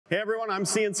Hey everyone, I'm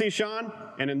CNC Sean,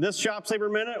 and in this ShopSabre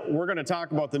Minute, we're going to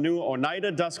talk about the new Oneida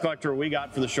dust collector we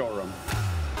got for the showroom.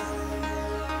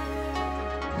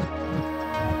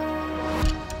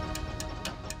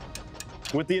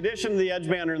 With the addition of the edge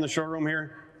bander in the showroom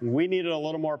here, we needed a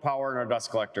little more power in our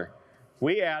dust collector.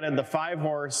 We added the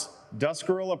 5-horse Dust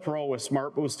Gorilla Pro with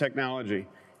Smart Boost technology.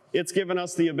 It's given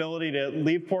us the ability to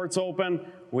leave ports open,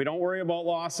 we don't worry about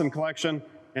loss and collection,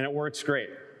 and it works great.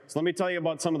 So let me tell you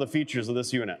about some of the features of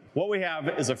this unit. What we have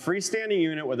is a freestanding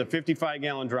unit with a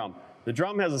 55-gallon drum. The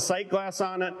drum has a sight glass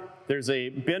on it, there's a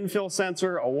bin fill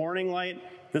sensor, a warning light.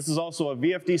 This is also a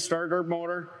VFD starter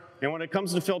motor. And when it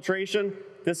comes to filtration,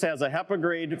 this has a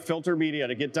HEPA-grade filter media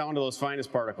to get down to those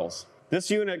finest particles.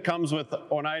 This unit comes with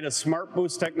Oneida's Smart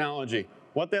Boost technology.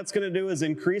 What that's going to do is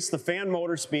increase the fan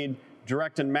motor speed,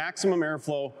 directing maximum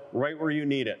airflow right where you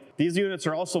need it. These units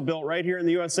are also built right here in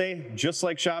the USA, just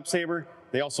like ShopSabre.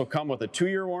 They also come with a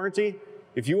 2-year warranty.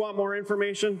 If you want more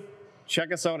information,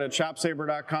 check us out at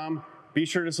ShopSabre.com. Be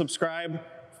sure to subscribe,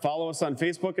 follow us on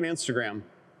Facebook and Instagram.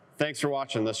 Thanks for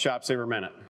watching this ShopSabre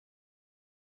Minute.